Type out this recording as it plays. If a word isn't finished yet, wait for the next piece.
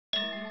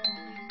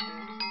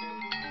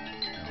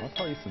I'll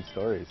tell you some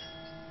stories.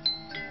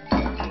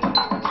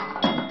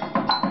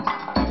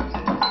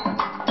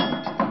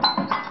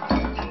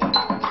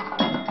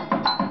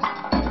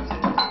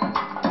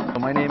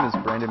 My name is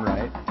Brandon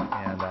Wright,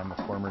 and I'm a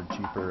former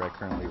GIIPer. I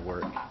currently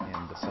work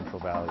in the Central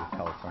Valley of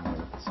California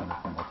with the Center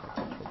for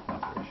Multicultural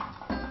Cooperation.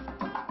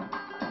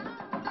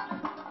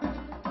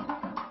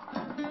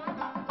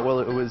 Well,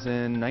 it was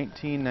in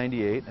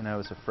 1998, and I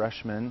was a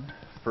freshman,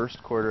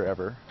 first quarter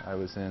ever. I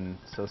was in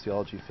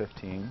Sociology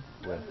 15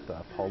 with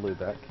Paul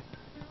Lubeck,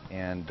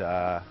 and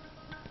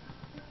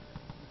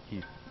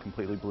he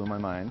completely blew my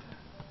mind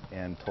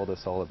and told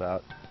us all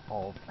about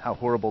how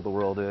horrible the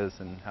world is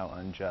and how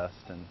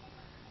unjust and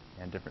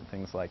different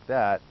things like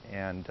that,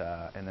 and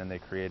then they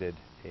created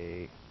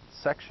a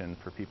section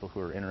for people who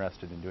are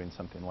interested in doing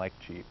something like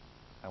GIIP.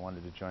 I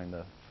wanted to join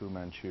the Fu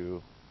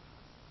Manchu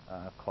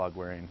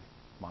clog-wearing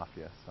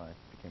mafia, so I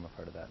became a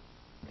part of that.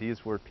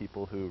 These were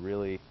people who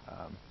really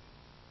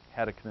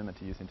had a commitment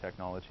to using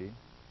technology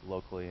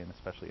locally and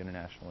especially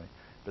internationally,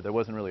 but there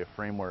wasn't really a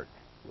framework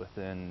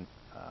within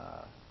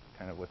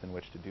within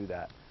which to do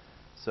that.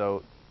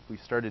 So we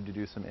started to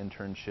do some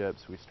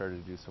internships, we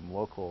started to do some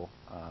local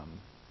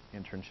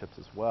internships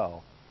as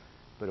well,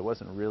 but it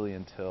wasn't really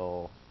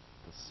until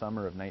the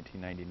summer of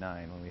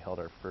 1999 when we held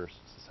our first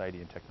Society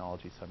and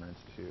Technology Summer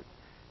Institute.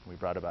 We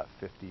brought about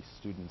 50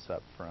 students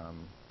up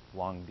from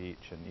Long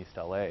Beach and East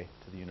LA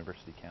to the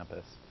university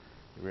campus.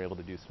 We were able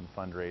to do some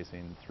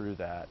fundraising through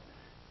that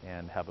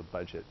and have a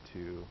budget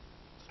to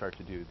start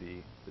to do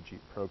the GIIP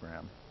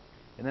program.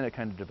 And then it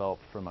kind of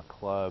developed from a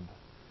club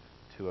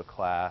to a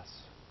class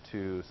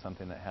to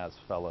something that has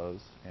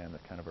fellows and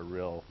a kind of a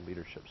real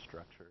leadership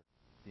structure.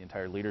 The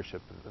entire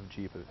leadership of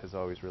GIIP has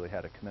always really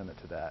had a commitment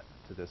to that,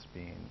 to this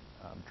being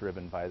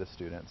driven by the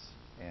students,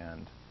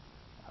 and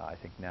I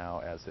think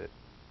now as it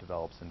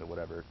develops into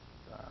whatever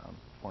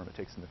form it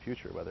takes in the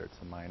future, whether it's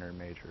a minor,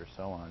 major, or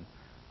so on,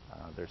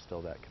 there's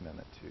still that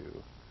commitment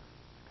to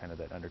kind of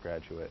that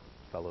undergraduate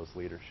fellows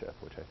leadership,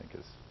 which I think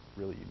is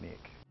really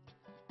unique.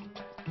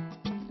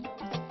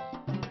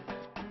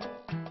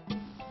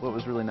 What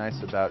was really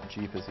nice about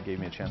GIIP is it gave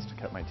me a chance to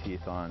cut my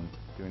teeth on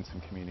doing some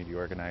community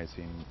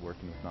organizing,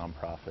 working with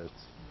nonprofits,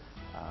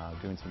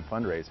 doing some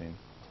fundraising,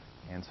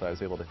 and so I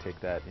was able to take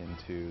that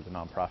into the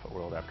nonprofit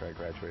world after I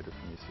graduated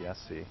from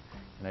UCSC.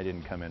 And I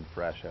didn't come in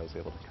fresh, I was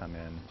able to come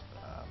in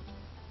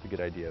with a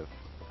good idea of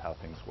how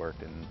things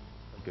worked and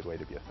a good way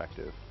to be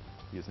effective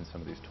using some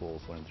of these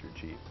tools learned through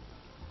GIIP.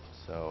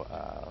 So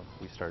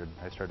I started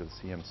with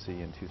CMC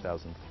in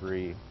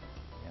 2003,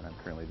 and I'm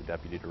currently the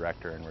deputy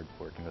director, and we're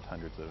working with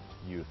hundreds of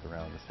youth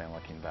around the San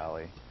Joaquin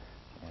Valley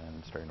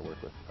and starting to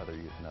work with other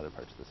youth in other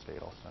parts of the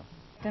state also.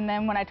 And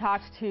then when I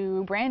talked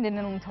to Brandon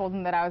and told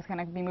him that I was going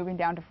to be moving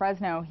down to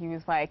Fresno, he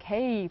was like,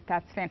 hey,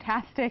 that's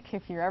fantastic.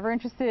 If you're ever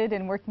interested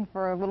in working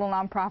for a little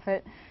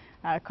nonprofit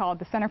called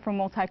the Center for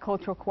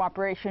Multicultural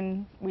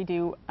Cooperation, we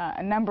do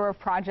a number of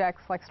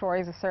projects like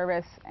Stories of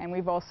Service, and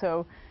we've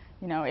also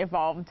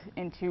evolved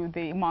into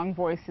the Hmong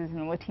Voices and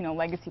the Latino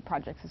Legacy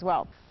projects as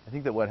well. I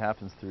think that what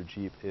happens through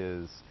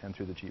GIIP and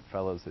through the GIIP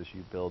Fellows is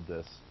you build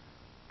this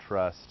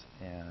trust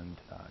and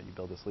you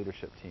build this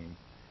leadership team.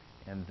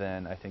 And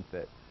then I think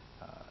that,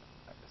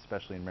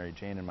 especially in Mary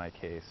Jane in my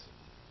case,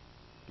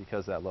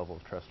 because that level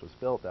of trust was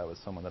built, that was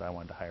someone that I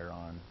wanted to hire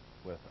on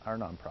with our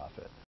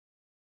nonprofit.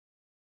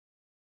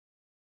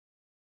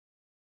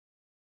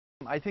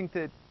 I think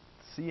that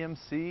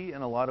CMC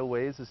in a lot of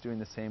ways is doing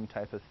the same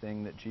type of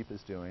thing that GIIP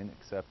is doing,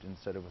 except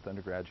instead of with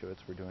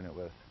undergraduates, we're doing it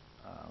with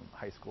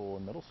high school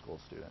and middle school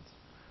students.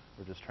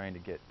 We're just trying to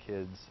get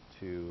kids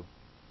to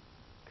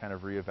kind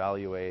of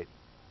reevaluate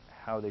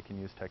how they can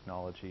use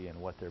technology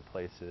and what their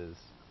place is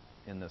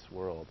in this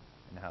world,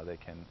 and how they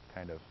can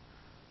kind of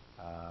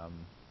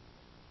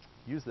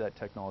use that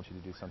technology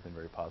to do something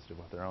very positive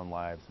with their own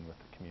lives and with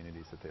the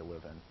communities that they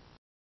live in.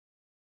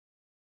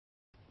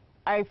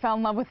 I fell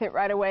in love with it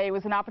right away. It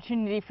was an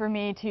opportunity for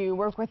me to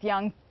work with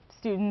young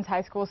students,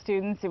 high school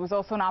students. It was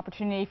also an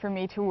opportunity for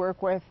me to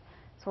work with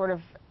sort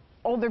of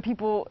older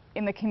people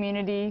in the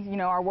community,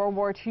 our World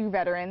War II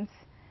veterans,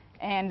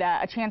 and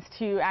a chance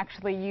to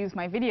actually use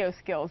my video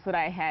skills that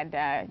I had,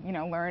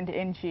 learned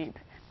in GIIP.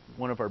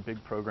 One of our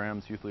big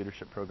programs, youth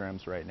leadership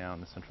programs right now in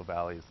the Central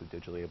Valley, is the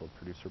Digitally Abled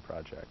Producer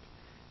Project,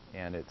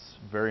 and it's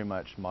very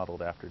much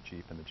modeled after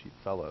GIIP and the GIIP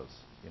Fellows.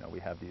 We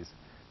have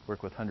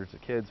work with hundreds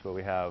of kids, but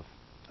we have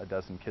a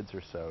dozen kids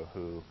or so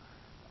who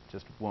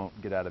just won't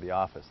get out of the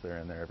office. They're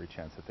in there every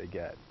chance that they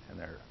get, and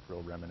they're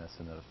real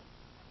reminiscent of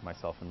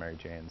myself and Mary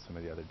Jane and some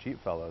of the other GIIP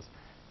Fellows.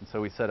 And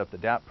so we set up the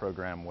DAP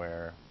program,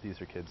 where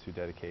these are kids who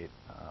dedicate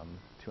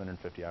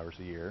 250 hours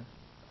a year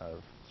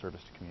of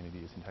service to community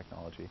using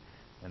technology,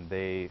 and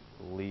they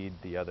lead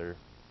the other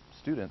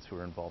students who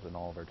are involved in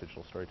all of our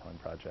digital storytelling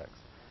projects.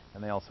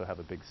 And they also have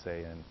a big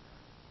say in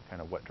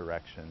kind of what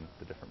direction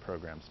the different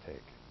programs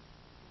take.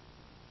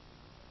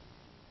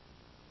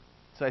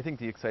 So I think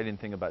the exciting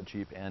thing about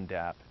GIIP and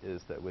DAP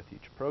is that with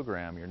each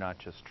program, you're not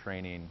just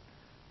training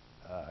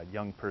a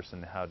young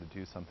person how to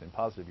do something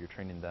positive, you're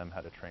training them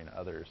how to train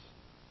others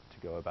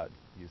to go about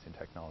using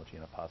technology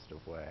in a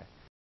positive way.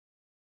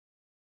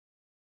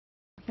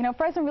 You know,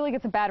 Fresno really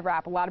gets a bad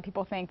rap. A lot of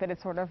people think that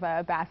it's sort of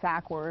a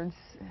bass-ackwards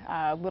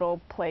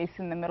little place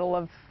in the middle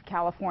of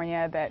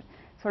California that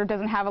sort of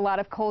doesn't have a lot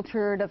of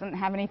culture, doesn't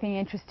have anything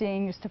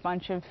interesting, just a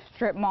bunch of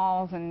strip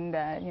malls and,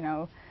 you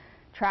know,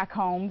 track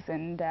homes.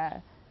 And,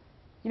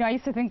 you know, I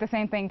used to think the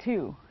same thing,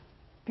 too,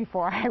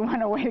 before I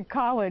went away to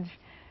college.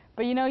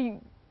 But, you know,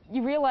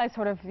 you realize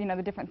sort of, you know,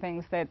 the different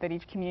things that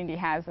each community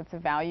has that's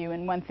of value.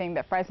 And one thing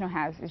that Fresno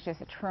has is just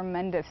a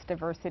tremendous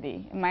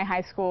diversity. In my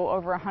high school,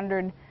 over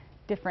 100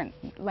 different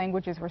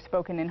languages were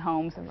spoken in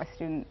homes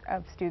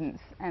of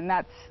students, and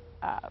that's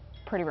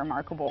pretty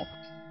remarkable.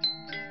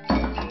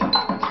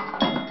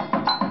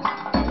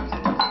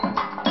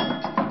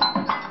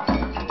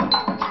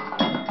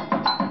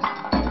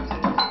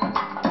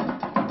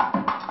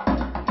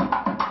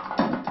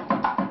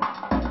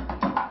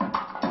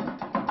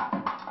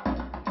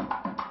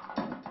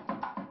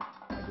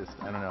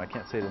 I don't know, I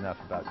can't say it enough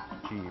about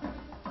GIIP.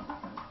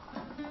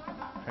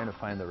 I'm trying to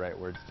find the right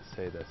words to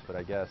say this, but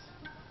I guess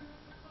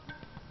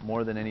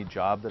more than any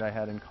job that I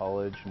had in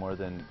college, more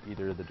than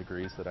either of the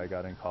degrees that I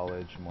got in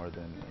college, more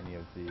than any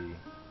of the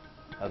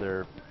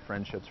other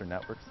friendships or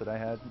networks that I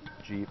had,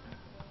 GIIP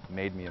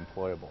made me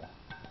employable.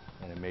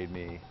 And it made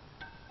me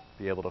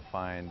be able to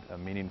find a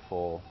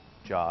meaningful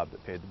job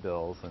that paid the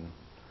bills and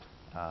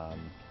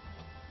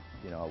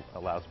you know,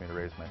 allows me to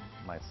raise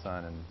my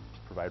son and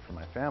provide for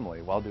my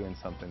family while doing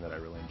something that I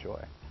really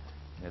enjoy.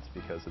 And it's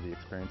because of the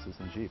experiences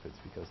in GIIP. It's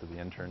because of the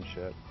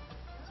internship.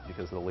 It's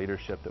because of the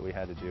leadership that we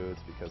had to do.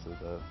 It's because of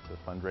the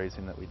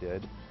fundraising that we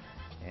did.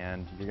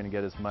 And you're going to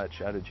get as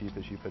much out of GIIP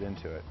as you put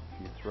into it.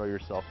 If you throw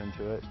yourself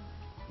into it,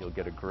 you'll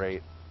get a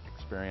great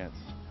experience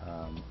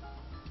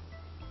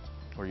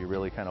where you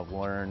really kind of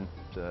learn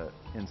the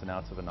ins and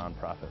outs of a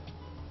nonprofit.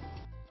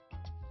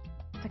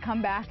 To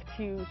come back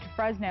to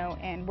Fresno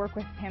and work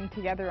with him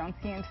together on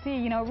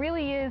CMC, you know,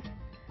 really is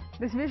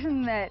this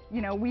vision that,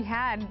 you know, we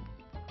had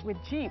with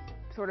GIIP,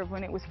 sort of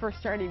when it was first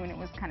starting, when it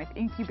was kind of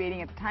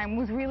incubating at the time,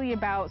 was really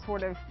about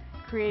sort of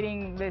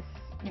creating this,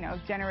 you know,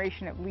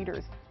 generation of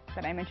leaders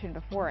that I mentioned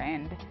before.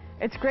 And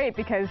it's great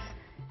because,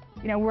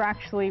 you know,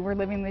 we're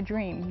living the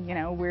dream. You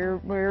know,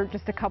 we're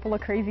just a couple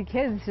of crazy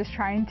kids just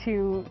trying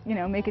to, you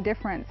know, make a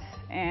difference.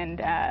 And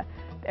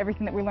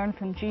everything that we learned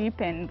from GIIP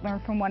and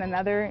learned from one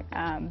another,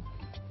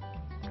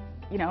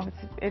 you know,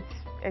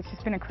 it's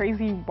just been a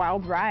crazy,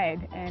 wild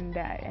ride, and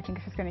I think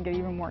it's just going to get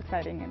even more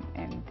exciting.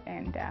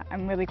 And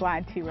I'm really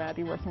glad to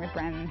be working with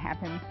Brandon and have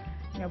him,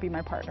 you know, be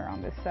my partner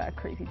on this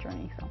crazy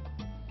journey. So,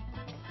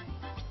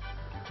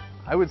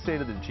 I would say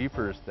to the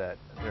GIIPers that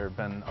there have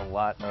been a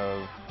lot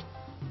of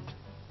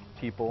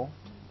people,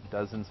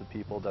 dozens of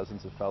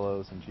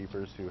fellows and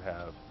GIIPers who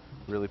have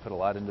really put a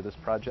lot into this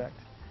project,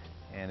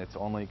 and it's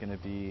only going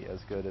to be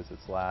as good as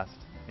its last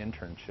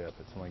internship.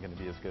 It's only going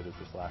to be as good as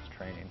its last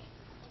training.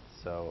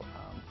 So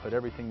put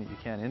everything that you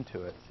can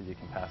into it so you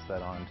can pass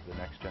that on to the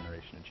next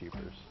generation of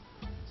GIIPers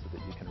so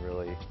that you can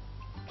really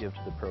give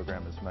to the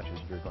program as much as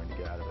you're going to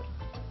get out of it.